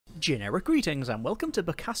Generic greetings and welcome to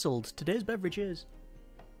Becastled. Today's beverage is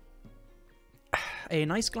a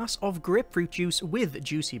nice glass of grapefruit juice with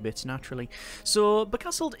juicy bits, naturally. So,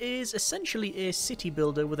 Becastled is essentially a city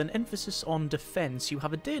builder with an emphasis on defense. You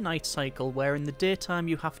have a day-night cycle where in the daytime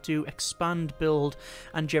you have to expand, build,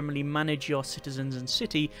 and generally manage your citizens and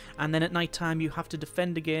city, and then at nighttime you have to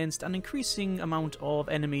defend against an increasing amount of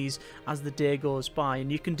enemies as the day goes by, and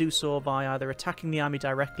you can do so by either attacking the army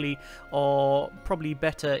directly, or probably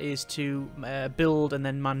better is to build and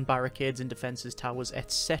then man barricades and defenses, towers,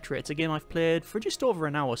 etc. It's a game I've played for just over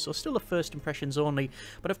an hour, so still a first impressions only,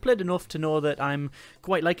 but I've played enough to know that I'm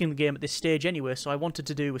quite liking the game at this stage anyway, so I wanted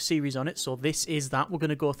to do a series on it, so this is that. We're going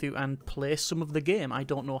to go through and play some of the game. I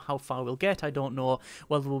don't know how far we'll get, I don't know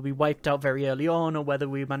whether we'll be wiped out very early on, or whether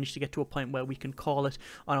we manage to get to a point where we can call it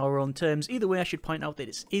on our own terms. Either way, I should point out that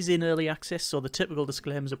it is in early access, so the typical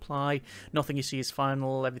disclaimers apply. Nothing you see is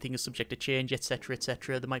final, everything is subject to change, etc,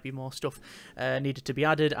 etc. There might be more stuff needed to be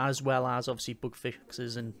added, as well as obviously bug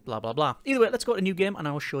fixes and blah blah blah. Either way, let's go to new game and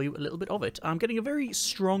I'll show you a little bit of it. I'm getting a very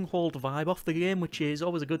stronghold vibe off the game, which is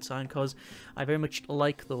always a good sign because I very much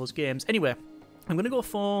like those games. Anyway, I'm going to go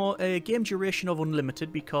for a game duration of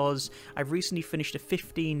unlimited because I've recently finished a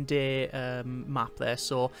 15-day map there,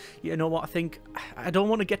 so you know what, I think I don't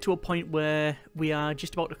want to get to a point where we are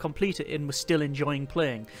just about to complete it and we're still enjoying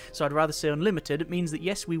playing, so I'd rather say unlimited. It means that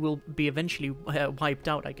yes, we will be eventually wiped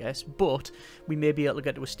out, I guess, but we may be able to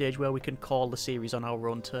get to a stage where we can call the series on our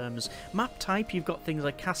own terms. Map type, you've got things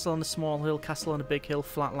like castle on a small hill, castle on a big hill,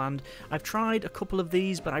 flatland. I've tried a couple of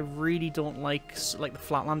these, but I really don't like the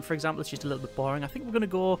flatland, for example. It's just a little bit boring. I think we're going to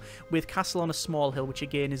go with castle on a small hill, which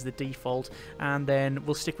again is the default, and then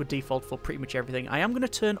we'll stick with default for pretty much everything. I am going to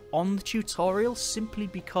turn on the tutorial simply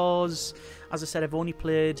because, as I said, I've only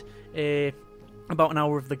played about an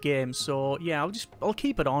hour of the game, so yeah, I'll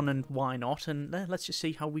keep it on, and why not, and let's just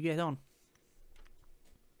see how we get on.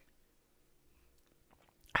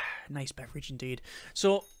 Nice beverage indeed.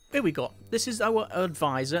 So here we go. This is our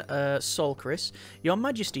advisor, Solchris. Your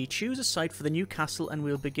Majesty, choose a site for the new castle and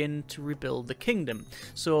we'll begin to rebuild the kingdom.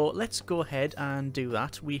 So let's go ahead and do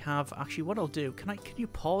that. We have, actually what I'll do, can you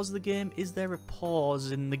pause the game? Is there a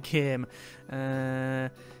pause in the game?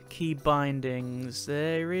 Key bindings.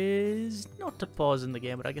 There is not a pause in the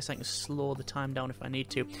game, but I guess I can slow the time down if I need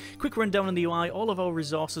to. Quick rundown on the UI. All of our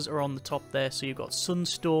resources are on the top there. So you've got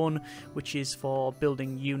sunstone, which is for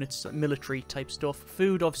building units, military type stuff.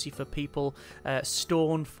 Food, obviously for people.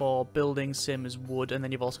 Stone for building, same as wood. And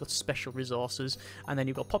then you've also got special resources. And then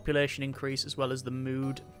you've got population increase as well as the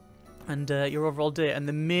mood and your overall day. And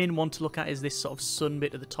the main one to look at is this sort of sun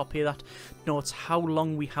bit at the top here that notes how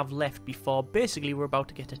long we have left before basically we're about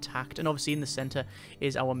to get attacked. And obviously in the centre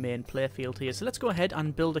is our main playfield here. So let's go ahead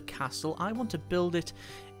and build a castle. I want to build it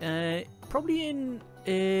probably in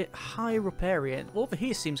a higher up area. Over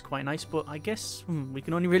here seems quite nice, but I guess we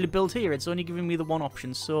can only really build here. It's only giving me the one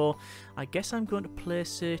option, so I guess I'm going to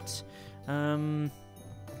place it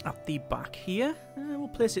at the back here. We'll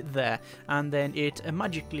place it there, and then it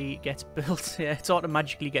magically gets built. Yeah, it's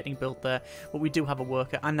automatically getting built there, but we do have a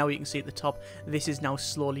worker, and now you can see at the top this is now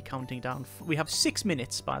slowly counting down. We have 6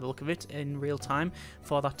 minutes by the look of it in real time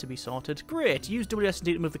for that to be sorted. Great. Use WSD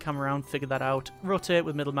to move the camera around, figure that out. Rotate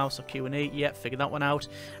with middle mouse or Q and E, yeah, figure that one out.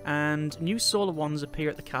 And new solar ones appear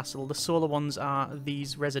at the castle. The solar ones are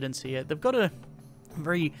these residents here. They've got a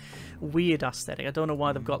very weird aesthetic. I don't know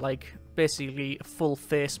why they've got like basically a full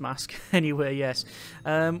face mask. Anyway, yes.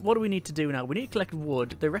 What do we need to do now? We need to collect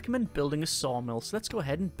wood. They recommend building a sawmill, so let's go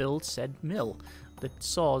ahead and build said mill that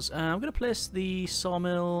saws. I'm going to place the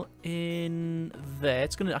sawmill in there.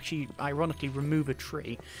 It's going to actually ironically remove a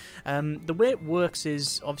tree. The way it works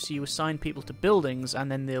is obviously you assign people to buildings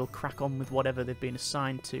and then they'll crack on with whatever they've been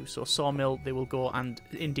assigned to. So sawmill, they will go and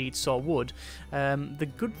indeed saw wood.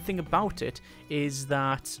 The good thing about it is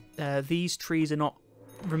that these trees are not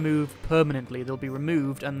removed permanently. They'll be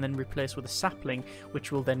removed and then replaced with a sapling,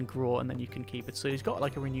 which will then grow and then you can keep it. So he's got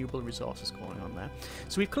like a renewable resources going on there.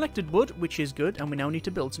 So we've collected wood, which is good, and we now need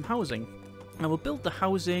to build some housing. And we'll build the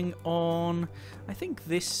housing on, I think,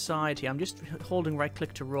 this side here. I'm just holding right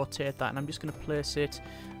click to rotate that, and I'm just going to place it,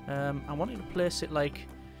 I want to place it like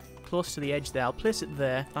close to the edge there. I'll place it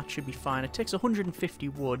there. That should be fine. It takes 150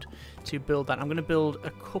 wood to build that. I'm going to build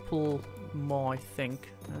a couple more, I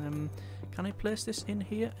think. Can I place this in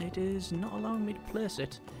here? It is not allowing me to place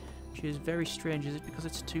it, which is very strange. Is it because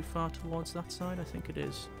it's too far towards that side? I think it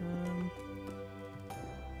is.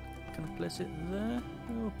 Can I place it there?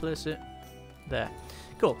 I'll place it there.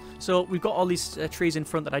 Cool. So we've got all these trees in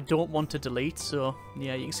front that I don't want to delete. So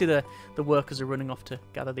yeah, you can see the workers are running off to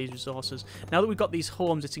gather these resources. Now that we've got these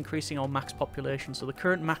homes, it's increasing our max population. So the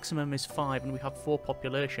current maximum is 5 and we have 4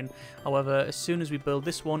 population. However, as soon as we build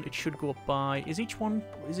this one, it should go up by... Is each one...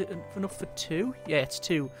 Is it enough for 2? Yeah, it's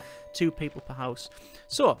 2. 2 people per house.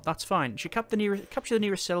 So, that's fine. Should capture the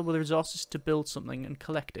nearest cell with the resources to build something and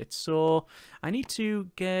collect it. So, I need to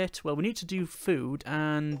get... Well, we need to do food,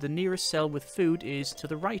 and the nearest cell with food is to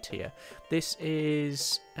the right here. This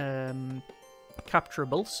is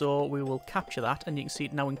capturable, so we will capture that, and you can see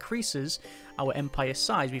it now increases our empire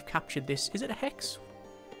size. We've captured this... Is it a hex?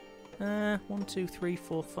 1, 2, 3,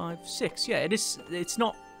 4, 5, 6. Yeah, it is. It's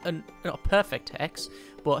not a perfect hex,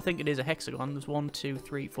 but I think it is a hexagon. There's 1, 2,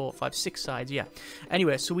 3, 4, 5, 6 sides. Yeah.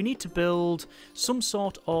 Anyway, so we need to build some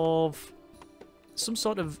sort of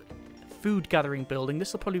food gathering building.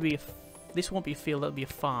 This will probably be this won't be a field. That'll be a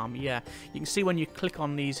farm. Yeah. You can see when you click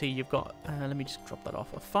on these here, you've got. Let me just drop that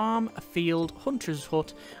off. A farm, a field, hunter's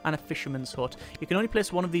hut, and a fisherman's hut. You can only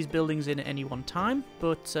place one of these buildings in at any one time,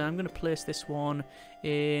 but I'm going to place this one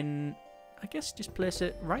in. I guess just place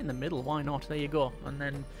it right in the middle. Why not? There you go. And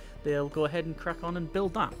then they'll go ahead and crack on and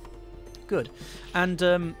build that. Good. And,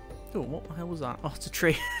 oh, what the hell was that? Oh, it's a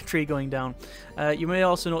tree. Tree going down. You may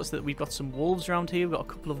also notice that we've got some wolves around here. We've got a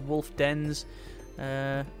couple of wolf dens.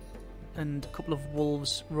 And a couple of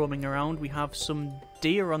wolves roaming around. We have some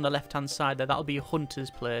deer on the left-hand side there. That'll be a hunter's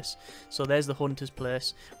place. So there's the hunter's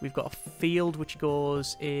place. We've got a field which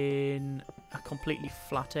goes in a completely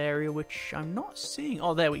flat area, which I'm not seeing.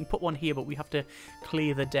 Oh, there, we can put one here, but we have to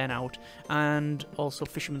clear the den out. And also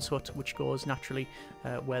fisherman's hut, which goes naturally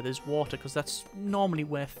where there's water, because that's normally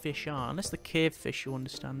where fish are, unless the cave fish, you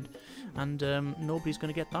understand. And nobody's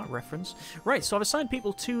going to get that reference. Right, so I've assigned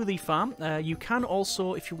people to the farm. You can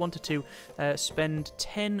also, if you wanted to, spend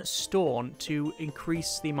 10 stone to increase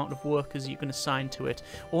the amount of workers you can assign to it.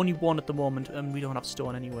 Only 1 at the moment, and we don't have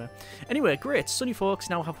stone anywhere. Anyway, great. Sunny folks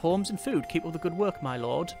now have homes and food. Keep up the good work, my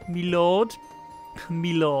lord. Me lord.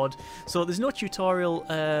 Me lord. So there's no tutorial.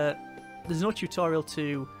 There's no tutorial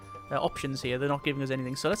to options here. They're not giving us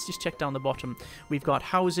anything. So let's just check down the bottom. We've got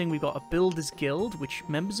housing. We've got a builders guild, which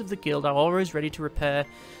members of the guild are always ready to repair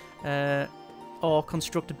or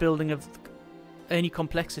construct a building of any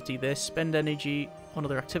complexity. They spend energy on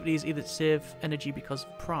other activities, either to save energy because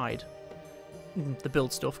of pride. The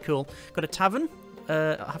build stuff, cool. Got a tavern.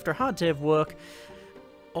 After a hard day of work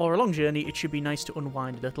or a long journey, it should be nice to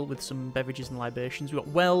unwind a little with some beverages and libations. We've got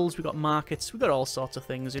wells, we've got markets, we've got all sorts of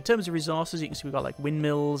things. In terms of resources, you can see we've got like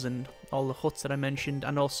windmills and all the huts that I mentioned,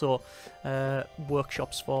 and also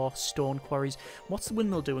workshops for stone quarries. What's the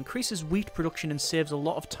windmill do? Increases wheat production and saves a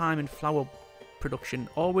lot of time in flour production.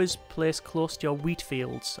 Always place close to your wheat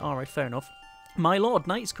fields. Alright, fair enough. My lord,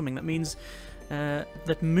 night is coming. That means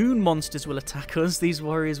that moon monsters will attack us. These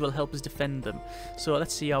warriors will help us defend them. So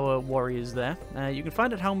let's see our warriors there. You can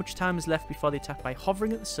find out how much time is left before the attack by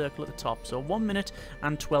hovering at the circle at the top. So 1 minute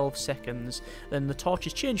and 12 seconds. Then the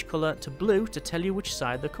torches change colour to blue to tell you which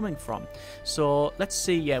side they're coming from. So let's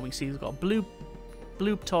see. Yeah, we can see we've got a blue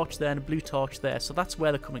torch there and a blue torch there, so that's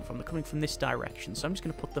where they're coming from. They're coming from this direction, so I'm just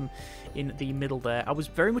going to put them in the middle there. I was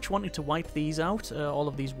very much wanting to wipe these out, all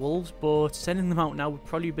of these wolves, but sending them out now would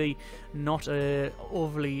probably be not a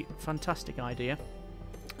overly fantastic idea.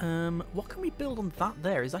 What can we build on that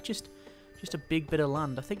there? Is that just a big bit of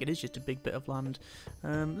land? I think it is just a big bit of land.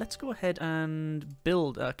 Let's go ahead and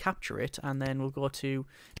build, capture it, and then we'll go to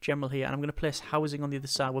general here, and I'm going to place housing on the other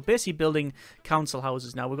side. We're basically building council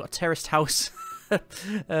houses now. We've got a terraced house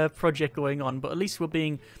project going on, but at least we're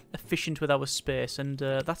being efficient with our space, and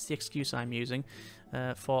that's the excuse I'm using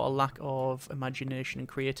for a lack of imagination and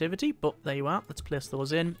creativity. But there you are. Let's place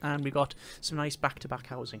those in, and we've got some nice back-to-back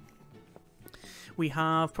housing. We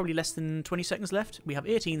have probably less than 20 seconds left. We have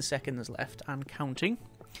 18 seconds left and counting.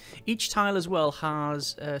 Each tile as well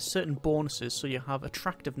has certain bonuses, so you have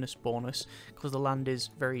attractiveness bonus because the land is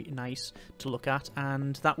very nice to look at,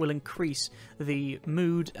 and that will increase the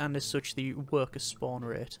mood and as such the worker spawn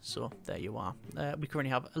rate. So there you are. We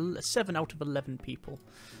currently have 7 out of 11 people.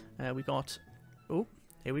 We got... Oh,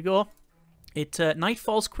 here we go. Night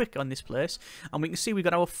falls quick on this place, and we can see we've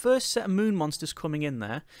got our first set of moon monsters coming in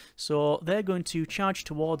there, so they're going to charge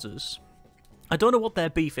towards us. I don't know what their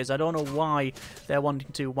beef is. I don't know why they're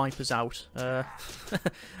wanting to wipe us out.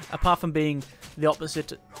 Apart from being the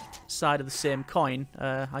opposite side of the same coin,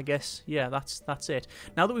 I guess, yeah, that's it.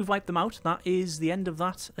 Now that we've wiped them out, that is the end of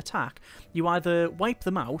that attack. You either wipe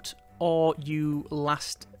them out, or you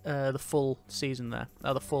last the full season there.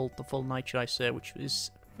 The full night, should I say, which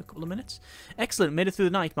is a couple of minutes. Excellent, made it through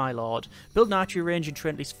the night, my lord. Build an archery range and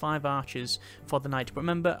train at least 5 archers for the night. But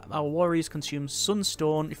remember, our warriors consume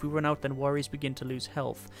sunstone. If we run out, then warriors begin to lose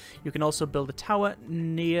health. You can also build a tower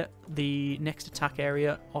near the next attack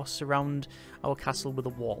area or surround our castle with a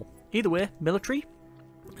wall. Either way, military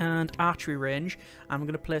and archery range. I'm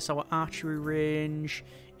going to place our archery range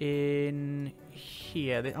in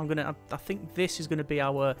here. I think this is going to be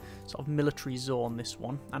our sort of military zone, this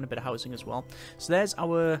one, and a bit of housing as well. So there's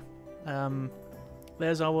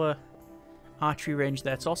our archery range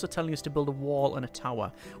there. It's also telling us to build a wall and a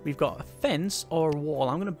tower. We've got a fence or a wall.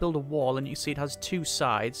 I'm going to build a wall, and you see it has 2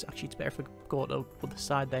 sides. Actually, it's better if we go to the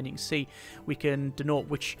side there, and you can see we can denote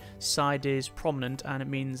which side is prominent, and it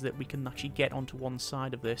means that we can actually get onto one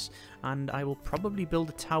side of this. And I will probably build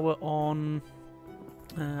a tower on...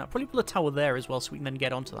 I'll probably build a tower there as well, so we can then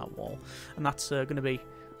get onto that wall. And that's going to be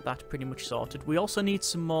that pretty much sorted. We also need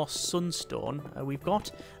some more sunstone. We've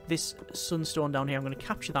got this sunstone down here. I'm going to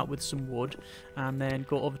capture that with some wood and then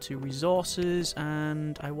go over to resources,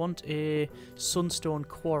 and I want a sunstone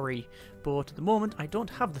quarry, but at the moment I don't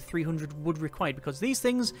have the 300 wood required because these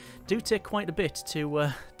things do take quite a bit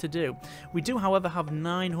to do. We do, however, have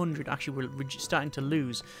 900. Actually, we're starting to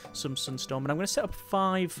lose some sunstone, but I'm going to set up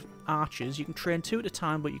 5 archers. You can train 2 at a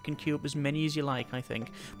time, but you can queue up as many as you like, I think.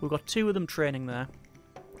 We've got 2 of them training there,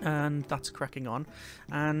 and that's cracking on.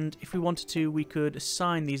 And if we wanted to, we could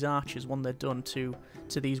assign these archers when they're done to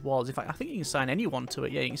these walls. In fact, I think you can assign anyone to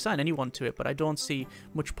it. Yeah, you can assign anyone to it, but I don't see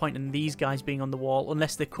much point in these guys being on the wall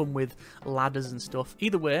unless they come with ladders and stuff.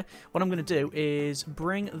 Either way, what I'm going to do is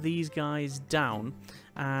bring these guys down,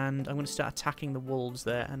 and I'm going to start attacking the wolves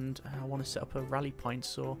there, and I want to set up a rally point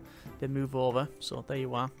so they move over. So there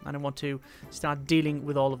you are. And I want to start dealing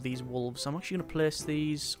with all of these wolves. I'm actually going to place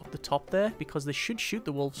these up the top there because they should shoot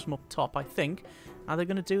the wolves from up top, I think. Are they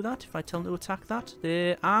going to do that if I tell them to attack that?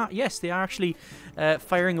 They are. Yes, they are actually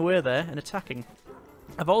firing away there and attacking.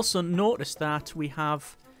 I've also noticed that we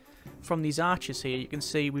have, from these archers here, you can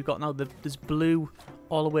see we've got now there's blue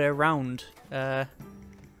all the way around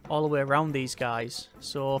these guys.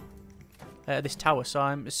 So this tower. So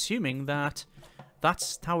I'm assuming that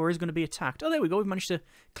tower is going to be attacked. Oh, there we go. We've managed to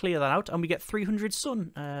clear that out, and we get 300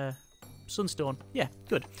 sunstone. Yeah,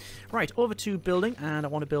 good. Right, over to building, and I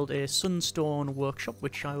want to build a sunstone workshop,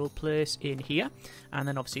 which I will place in here, and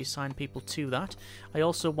then obviously assign people to that. I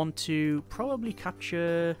also want to probably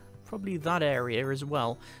capture that area as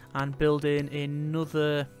well, and build in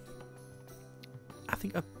another... I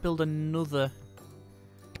think I'll build another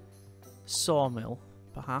sawmill,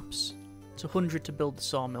 perhaps. It's 100 to build the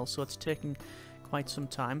sawmill, so it's taking quite some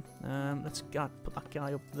time. Let's put that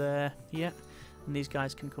guy up there. Yeah. And these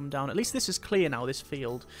guys can come down. At least this is clear now, this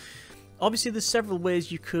field. Obviously, there's several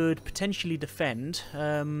ways you could potentially defend.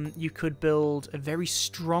 You could build a very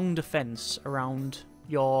strong defense around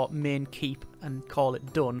your main keep and call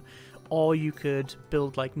it done. Or you could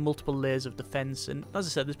build like multiple layers of defense. And as I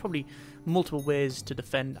said, there's probably multiple ways to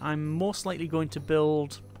defend. I'm most likely going to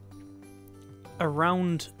build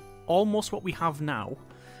around almost what we have now.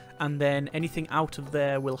 And then anything out of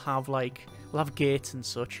there will have gates and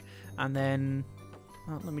such. And then,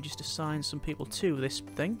 let me just assign some people to this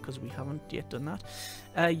thing, because we haven't yet done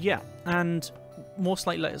that. Yeah, and most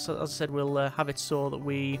likely, as I said, we'll have it so that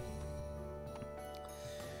we...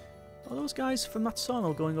 Are those guys from that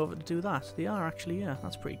sawmill going over to do that? They are actually, yeah,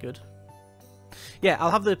 that's pretty good. Yeah, I'll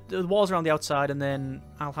have the walls around the outside, and then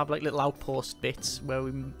I'll have like little outpost bits where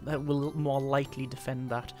we will more likely defend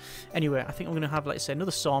that. Anyway, I think I'm going to have, like I say,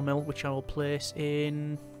 another sawmill, which I will place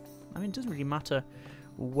in... I mean, it doesn't really matter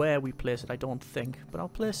where we place it, I don't think, but I'll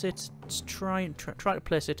place it. Let's try to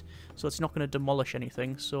place it so it's not going to demolish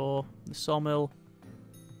anything. So the sawmill,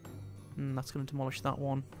 that's going to demolish that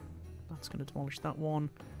one. That's going to demolish that one.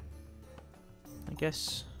 I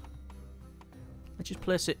guess let's just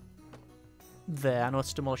place it there. I know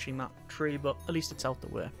it's demolishing that tree, but at least it's out the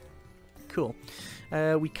way. Cool.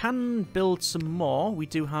 We can build some more. We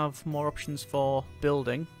do have more options for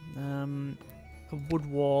building. A wood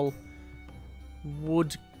wall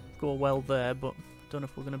would go well there, but I don't know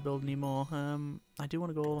if we're going to build any more. I do want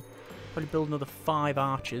to go probably build another 5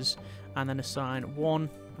 archers and then assign 1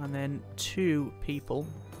 and then 2 people.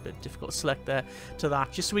 A bit difficult to select there to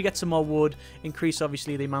that, just so we get some more wood, increase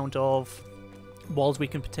obviously the amount of walls we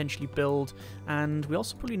can potentially build, and we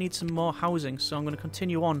also probably need some more housing. So I'm going to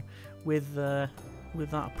continue on with that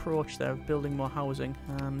approach there of building more housing,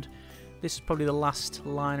 and this is probably the last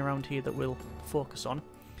line around here that we'll focus on.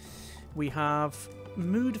 We have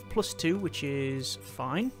mood of +2, which is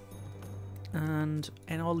fine. And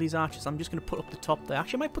all these archers, I'm just going to put up the top there.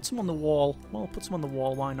 Actually, I might put some on the wall. Well, I'll put some on the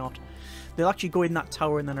wall, why not? They'll actually go in that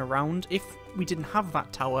tower and then around. If we didn't have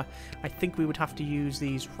that tower, I think we would have to use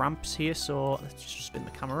these ramps here. So let's just spin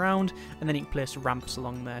the camera around, and then you can place ramps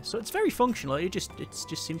along there. So it's very functional. It just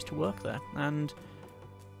seems to work there. And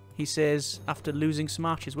he says, after losing some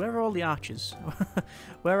archers, where are all the archers?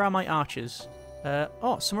 Where are my archers?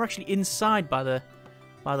 Oh, some are actually inside by the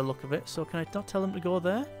look of it. So can I not tell them to go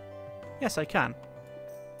there? Yes, I can.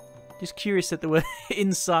 Just curious that they were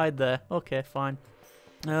inside there. Okay, fine.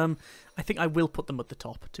 I think I will put them at the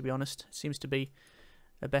top, to be honest. It seems to be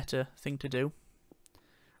a better thing to do.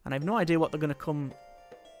 And I have no idea what they're going to come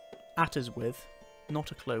at us with.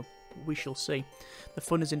 Not a clue. We shall see. The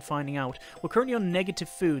fun is in finding out. We're currently on negative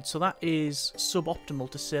food, so that is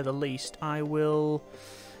suboptimal to say the least. I will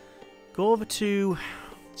go over to...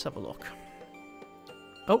 Let's have a look.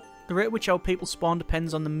 Oh, the rate at which our people spawn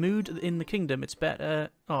depends on the mood in the kingdom. It's better.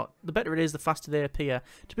 Oh, the better it is, the faster they appear.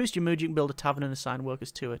 To boost your mood, you can build a tavern and assign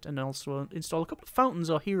workers to it, and also install a couple of fountains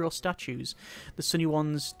or hero statues. The sunny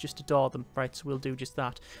ones just adore them, right? So we'll do just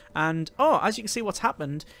that. And oh, as you can see, what's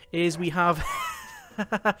happened is we have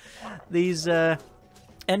these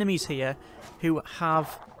enemies here who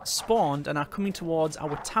have spawned and are coming towards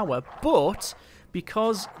our tower, but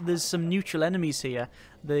because there's some neutral enemies here,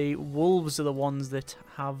 the wolves are the ones that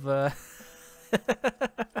have...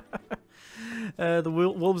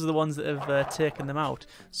 wolves are the ones that have taken them out.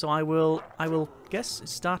 So I will guess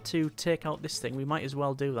start to take out this thing. We might as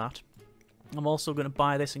well do that. I'm also going to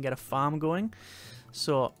buy this and get a farm going.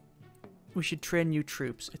 So we should train new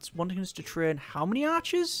troops. It's wanting us to train how many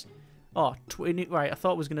archers? Oh, 20. Right, I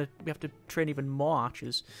thought we have to train even more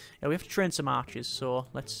archers. Yeah, we have to train some archers. So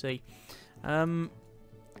let's see.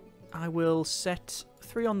 I will set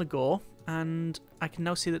 3 on the go, and I can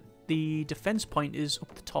now see that the defense point is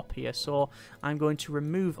up the top here, so I'm going to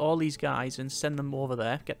remove all these guys and send them over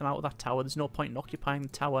there, get them out of that tower. There's no point in occupying the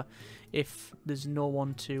tower if there's no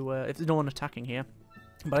one to if there's no one attacking here.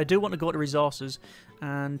 But I do want to go to resources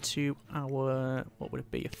and to our, what would it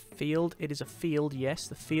be, a field? It is a field, yes.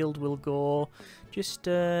 The field will go just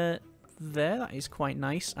there. That is quite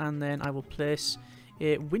nice. And then I will place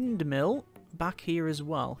a windmill back here as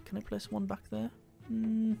well. Can I place one back there?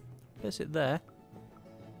 Place it there.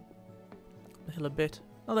 The hill a bit.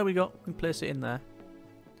 Oh, there we go. We can place it in there.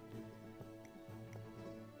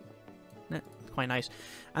 Yeah, quite nice.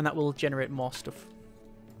 And that will generate more stuff.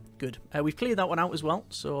 Good. We've cleared that one out as well,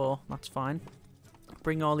 so that's fine.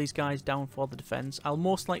 Bring all these guys down for the defense. I'll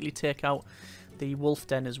most likely take out the wolf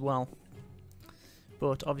den as well.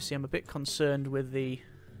 But obviously I'm a bit concerned with the...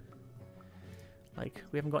 Like,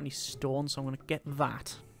 we haven't got any stone, so I'm going to get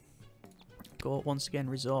that. Go, once again,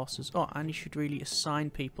 resources. Oh, and you should really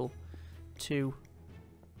assign people to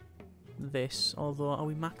this. Although, are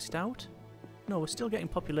we maxed out? No, we're still getting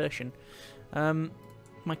population.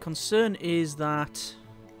 My concern is that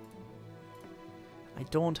I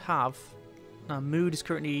don't have... mood is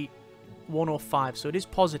currently 105, so it is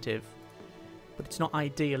positive. But it's not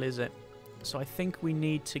ideal, is it? So I think we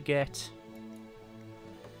need to get...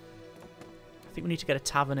 a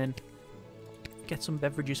tavern in. Get some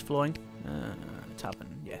beverages flowing. Tavern,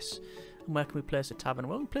 yes. And where can we place a tavern?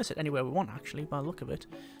 Well, we can place it anywhere we want, actually, by the look of it.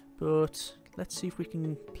 But let's see if we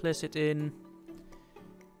can place it in...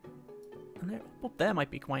 And up there might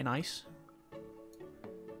be quite nice.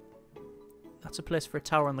 That's a place for a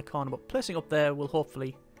tower on the corner, but placing up there will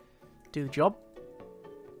hopefully do the job.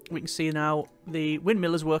 We can see now the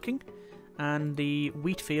windmill is working, and the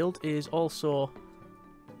wheat field is also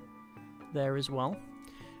there as well.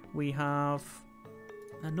 We have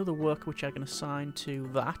another worker which I can assign to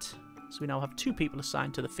that. So we now have 2 people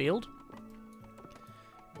assigned to the field.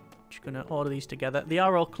 Just going to order these together. They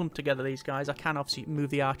are all clumped together, these guys. I can obviously move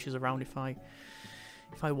the archers around if I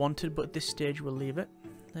wanted, but at this stage we'll leave it.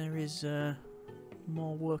 There is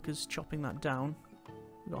more workers chopping that down.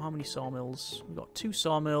 We've got how many sawmills? We've got 2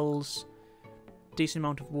 sawmills, decent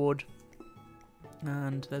amount of wood.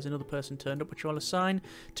 And there's another person turned up, which I'll assign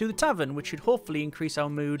to the tavern, which should hopefully increase our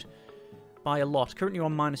mood by a lot. Currently we're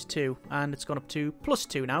on -2, and it's gone up to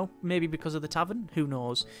 +2 now. Maybe because of the tavern? Who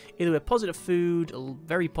knows? Either way, positive food,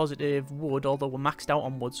 very positive wood, although we're maxed out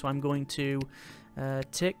on wood, so I'm going to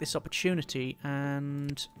take this opportunity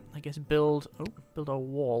and, I guess, build our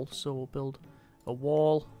wall. So we'll build a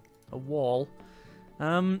wall.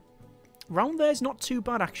 Round there is not too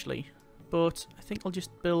bad, actually, but I think I'll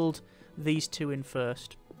just build these 2 in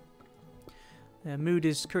first. Mood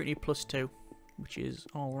is currently +2, which is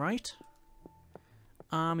alright.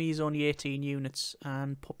 Army is only 18 units,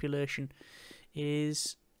 and population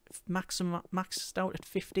is maxed out at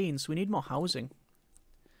 15, so we need more housing.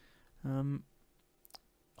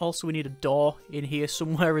 Also, we need a door in here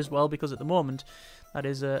somewhere as well, because at the moment, that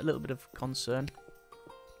is a little bit of concern.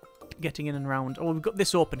 Getting in and around. Oh, we've got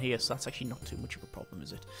this open here, so that's actually not too much of a problem,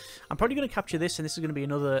 is it? I'm probably going to capture this, and this is going to be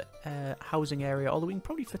another housing area, although we can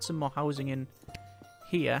probably fit some more housing in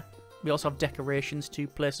here. We also have decorations to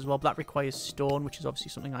place as well, but that requires stone, which is obviously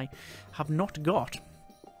something I have not got.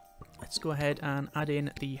 Let's go ahead and add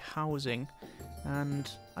in the housing, and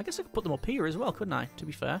I guess I could put them up here as well, couldn't I, to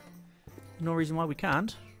be fair? No reason why we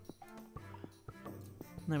can't.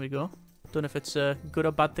 There we go. Don't know if it's a good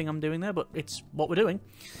or bad thing I'm doing there, but it's what we're doing.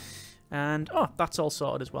 And, oh, that's all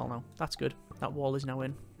sorted as well now. That's good. That wall is now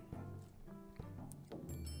in.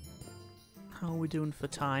 How are we doing for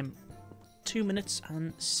time? 2 minutes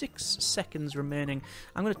and 6 seconds remaining.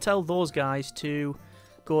 I'm going to tell those guys to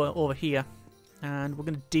go over here, and we're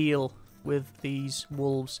going to deal with these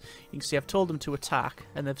wolves. You can see I've told them to attack,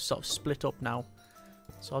 and they've sort of split up now.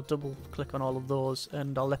 So I'll double click on all of those,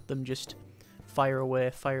 and I'll let them just fire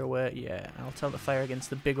away, yeah. I'll tell them to fire against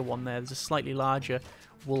the bigger one there. There's a slightly larger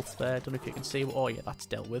wolf there. Don't know if you can see. Oh yeah, that's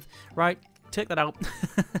dealt with. Right, take that out.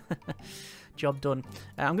 Job done.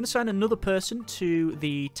 I'm going to assign another person to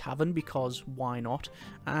the tavern, because why not?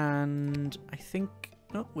 And I think...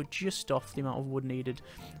 oh, we're just off the amount of wood needed.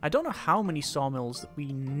 I don't know how many sawmills that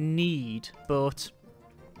we need, but...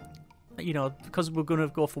 you know, because we're going to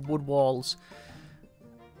go for wood walls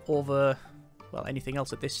over, well, anything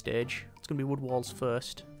else at this stage. It's going to be wood walls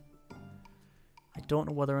first. I don't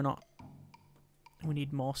know whether or not we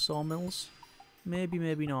need more sawmills. Maybe,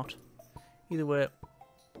 maybe not. Either way,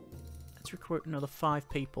 let's recruit another 5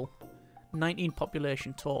 people. 19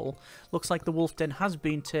 population total. Looks like the wolf den has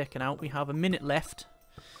been taken out. We have a minute left,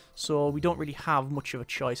 so we don't really have much of a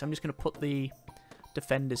choice. I'm just going to put the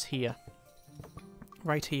defenders here.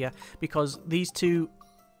 Right here. Because these 2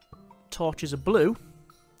 torches are blue.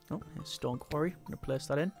 Oh, here's stone quarry. I'm going to place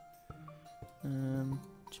that in.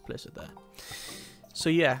 Just place it there. So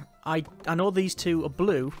yeah, I know these 2 are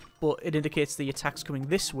blue, but it indicates the attack's coming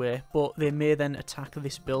this way, but they may then attack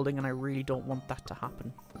this building, and I really don't want that to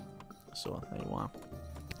happen. So, there you are.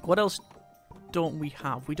 What else don't we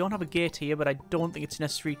have? We don't have a gate here, but I don't think it's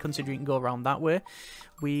necessary considering you can go around that way.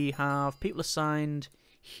 We have people assigned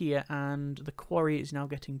here, and the quarry is now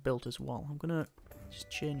getting built as well. I'm going to just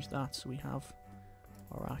change that so we have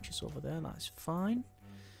our archers over there. That's fine.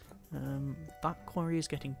 That quarry is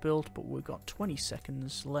getting built, but we've got 20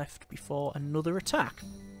 seconds left before another attack.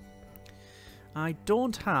 I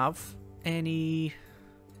don't have any...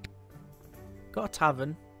 got a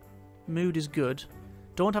tavern. Mood is good.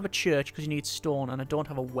 Don't have a church because you need stone, and I don't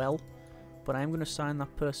have a well. But I am going to assign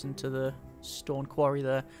that person to the stone quarry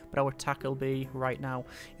there. But our attack will be right now.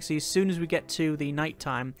 You see, as soon as we get to the night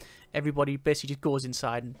time, everybody basically just goes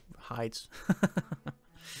inside and hides.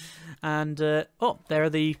 And, oh, there are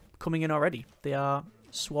the coming in already. They are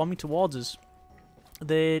swarming towards us.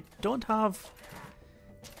 They don't have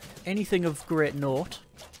anything of great note.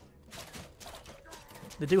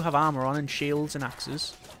 They do have armour on and shields and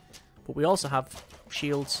axes. But we also have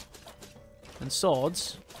shields and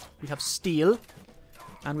swords. We have steel.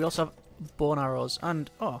 And we also have bow and arrows. And,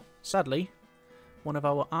 oh, sadly, one of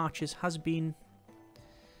our archers has been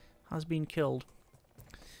killed.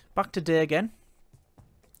 Back to day again.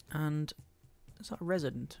 And is that a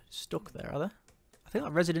resident stuck there, are they? I think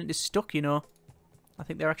that resident is stuck, you know. I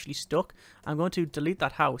think they're actually stuck. I'm going to delete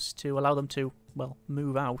that house to allow them to, well,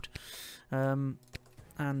 move out. And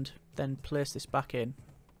then place this back in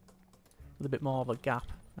with a bit more of a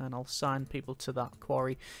gap. And I'll assign people to that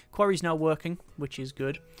quarry. Quarry's now working, which is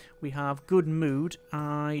good. We have good mood.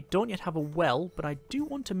 I don't yet have a well, but I do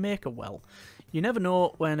want to make a well. You never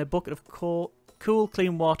know when a bucket of cool,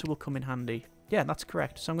 clean water will come in handy. Yeah, that's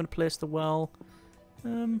correct. So I'm going to place the well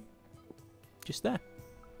just there.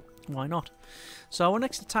 Why not? So our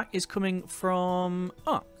next attack is coming from...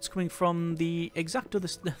 oh, it's coming from the exact other...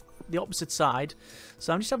 the opposite side.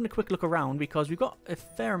 So I'm just having a quick look around because we've got a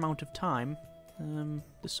fair amount of time.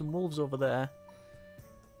 There's some wolves over there.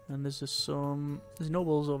 And there's no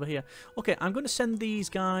wolves over here. Okay, I'm going to send these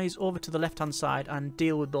guys over to the left-hand side and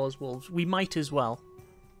deal with those wolves. We might as well.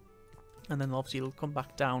 And then obviously it'll come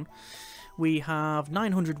back down. We have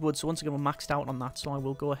 900 wood, so once again we're maxed out on that, so I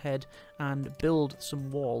will go ahead and build some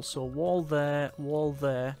walls. So wall there,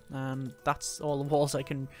 and that's all the walls I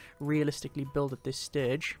can realistically build at this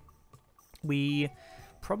stage. We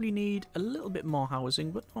probably need a little bit more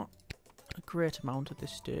housing, but not a great amount at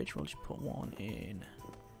this stage. We'll just put one in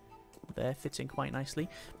there, fits in quite nicely.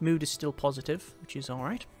 Mood is still positive, which is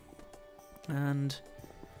alright. And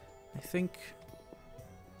I think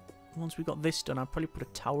once we've got this done, I'll probably put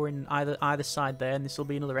a tower in either side there, and this will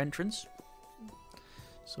be another entrance.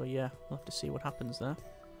 So yeah, we'll have to see what happens there.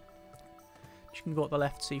 You can go to the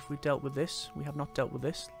left, see if we've dealt with this. We have not dealt with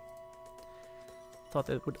this. Thought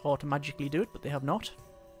they would automatically do it, but they have not.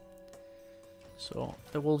 So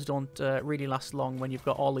the wolves don't really last long when you've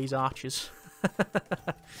got all these archers.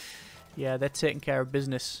 Yeah, they're taking care of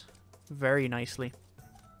business very nicely.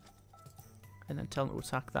 And then tell them to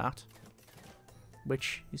attack that.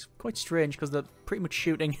 Which is quite strange because they're pretty much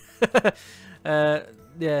shooting.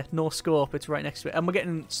 Yeah, no scope, it's right next to it. And we're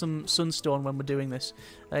getting some sunstone when we're doing this.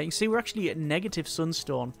 You can see we're actually at negative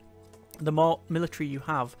sunstone. The more military you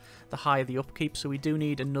have, the higher the upkeep. So we do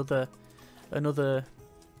need another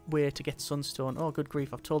way to get sunstone. Oh, good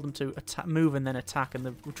grief, I've told them to move and then attack, and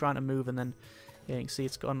we're trying to move, and then yeah, you can see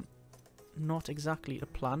it's gone not exactly to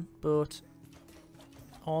plan, but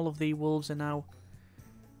all of the wolves are now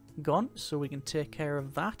gone, so we can take care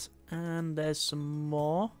of that. And there's some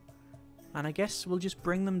more, and I guess we'll just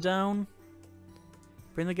bring them down,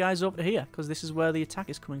 bring the guys up to here, because this is where the attack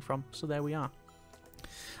is coming from. So there we are.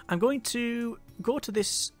 I'm going to go to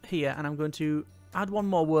this here, and I'm going to add one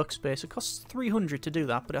more workspace. It costs 300 to do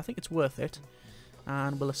that, but I think it's worth it,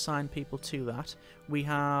 and we'll assign people to that. We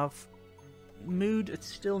have mood, it's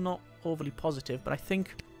still not overly positive, but I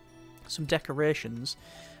think some decorations,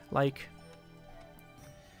 like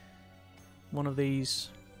one of these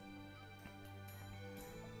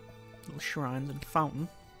little shrines and fountain,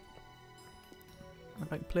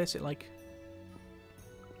 if I can place it like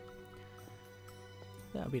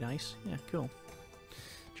that, would be nice. Yeah, cool.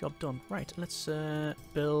 Job done. Right, let's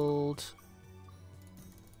build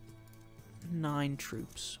 9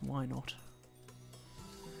 troops. Why not?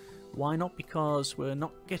 Why not? Because we're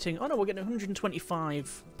not getting... Oh no, we're getting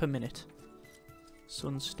 125 per minute.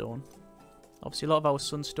 Sunstone. Obviously, a lot of our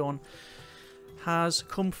sunstone has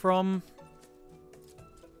come from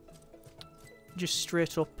just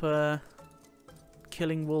straight up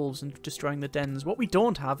killing wolves and destroying the dens. What we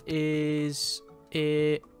don't have is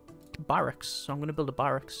a barracks, so I'm going to build a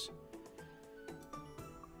barracks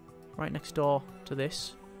right next door to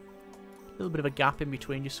this. A little bit of a gap in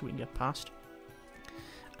between just so we can get past.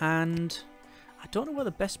 And I don't know where the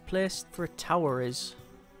best place for a tower is.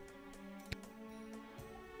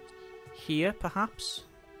 Here, perhaps?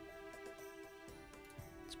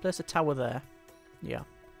 Let's place a tower there. Yeah.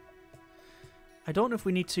 I don't know if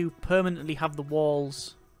we need to permanently have the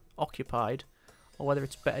walls occupied, or whether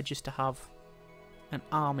it's better just to have an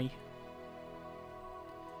army.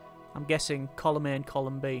 I'm guessing column A and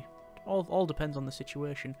column B. All depends on the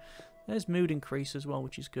situation. There's mood increase as well,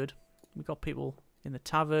 which is good. We've got people in the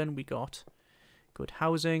tavern, we got good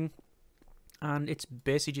housing, and it's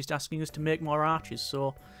basically just asking us to make more archers,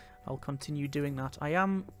 so I'll continue doing that. I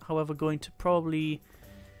am, however, going to probably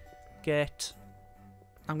get...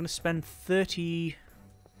 I'm going to spend 30...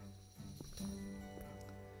 I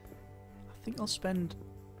think I'll spend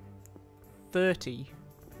 30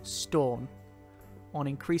 stone on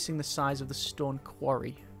increasing the size of the stone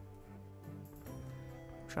quarry.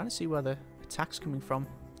 I'm trying to see where the attack's coming from.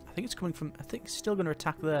 I think it's coming from... I think it's still going to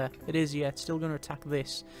attack there. It is, yeah. It's still going to attack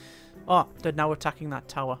this. Oh, they're now attacking that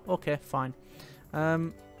tower. Okay, fine.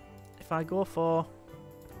 If I go for...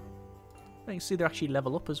 You can see they're actually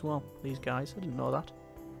level up as well, these guys. I didn't know that.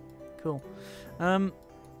 Cool. I'll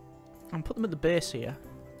put them at the base here.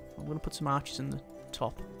 I'm going to put some archers in the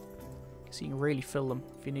top, so you can really fill them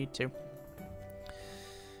if you need to.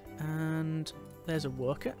 And there's a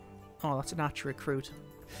worker. Oh, that's an archer recruit.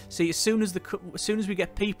 See, as soon as we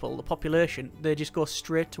get people, the population, they just go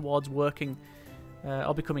straight towards working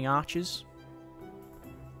or becoming archers.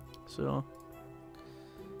 So,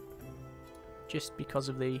 just because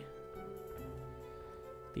of the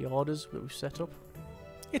orders that we've set up,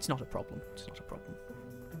 it's not a problem. It's not a problem.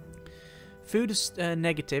 Food is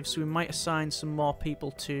negative, so we might assign some more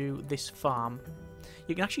people to this farm.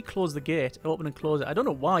 You can actually close the gate, open and close it. I don't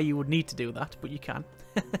know why you would need to do that, but you can.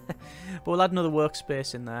 But we'll add another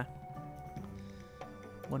workspace in there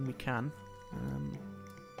when we can.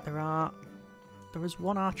 There is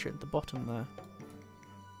one archer at the bottom there.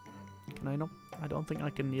 Can I not? I don't think I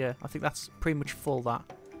can. Yeah, I think that's pretty much full, that.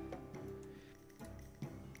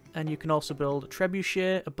 And you can also build a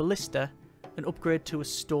trebuchet, a ballista, an upgrade to a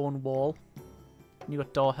stone wall. And you've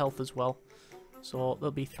got door health as well. So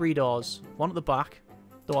there'll be 3 doors. One at the back,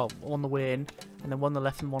 well, on the way in, and then one on the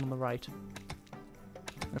left and one on the right.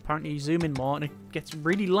 And apparently you zoom in more and it gets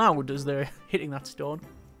really loud as they're hitting that stone.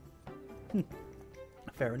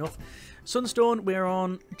 Fair enough. Sunstone, we're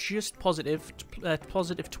on just positive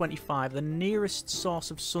 25. The nearest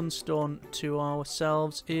source of sunstone to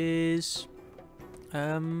ourselves is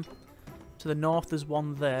To the north there's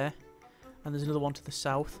one there. And there's another one to the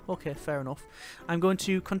south. Okay, fair enough. I'm going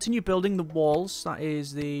to continue building the walls. That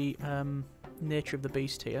is the nature of the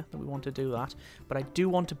beast here, that we want to do that. But I do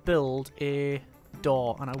want to build a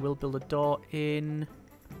door, and I will build a door in...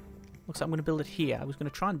 Looks like I'm going to build it here. I was going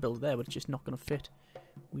to try and build it there, but it's just not going to fit.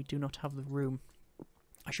 We do not have the room.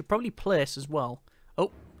 I should probably place as well. Oh,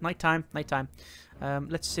 nighttime, nighttime.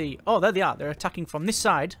 Let's see. Oh, there they are. They're attacking from this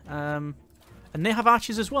side. And they have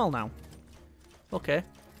archers as well now. Okay.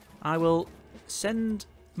 I will send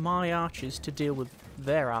my archers to deal with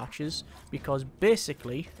their archers, because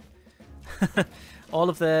basically all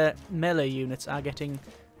of their melee units are getting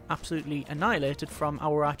absolutely annihilated from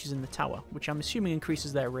our archers in the tower, which I'm assuming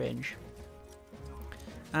increases their range.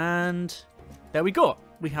 And there we go.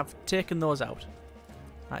 We have taken those out.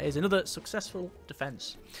 That is another successful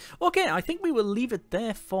defence. Okay, I think we will leave it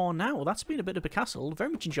there for now. That's been a bit of Becastled. Very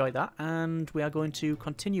much enjoyed that, and we are going to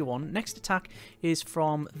continue on. Next attack is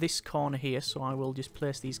from this corner here, so I will just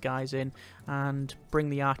place these guys in and bring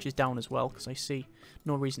the archers down as well, because I see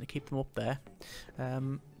no reason to keep them up there.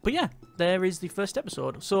 But yeah, there is the first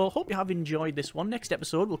episode. So hope you have enjoyed this one. Next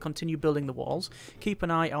episode, we'll continue building the walls. Keep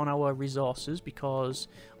an eye on our resources, because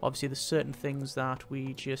obviously there's certain things that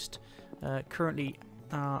we just currently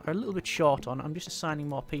are a little bit short on. I'm just assigning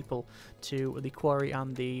more people to the quarry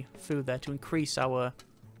and the food there to increase our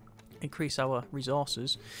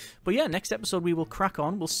resources. But yeah, next episode we will crack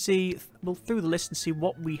on. We'll through the list and see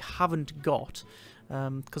what we haven't got.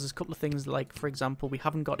 Because there's a couple of things, like, for example, we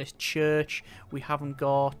haven't got a church, we haven't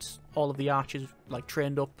got all of the archers, like,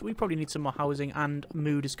 trained up. We probably need some more housing, and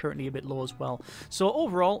mood is currently a bit low as well. So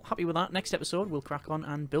overall, happy with that. Next episode, we'll crack on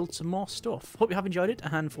and build some more stuff. Hope you have enjoyed it,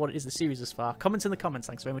 and for what it is the series thus far. Comments in the comments.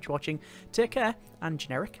 Thanks very much for watching. Take care, and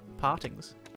generic partings.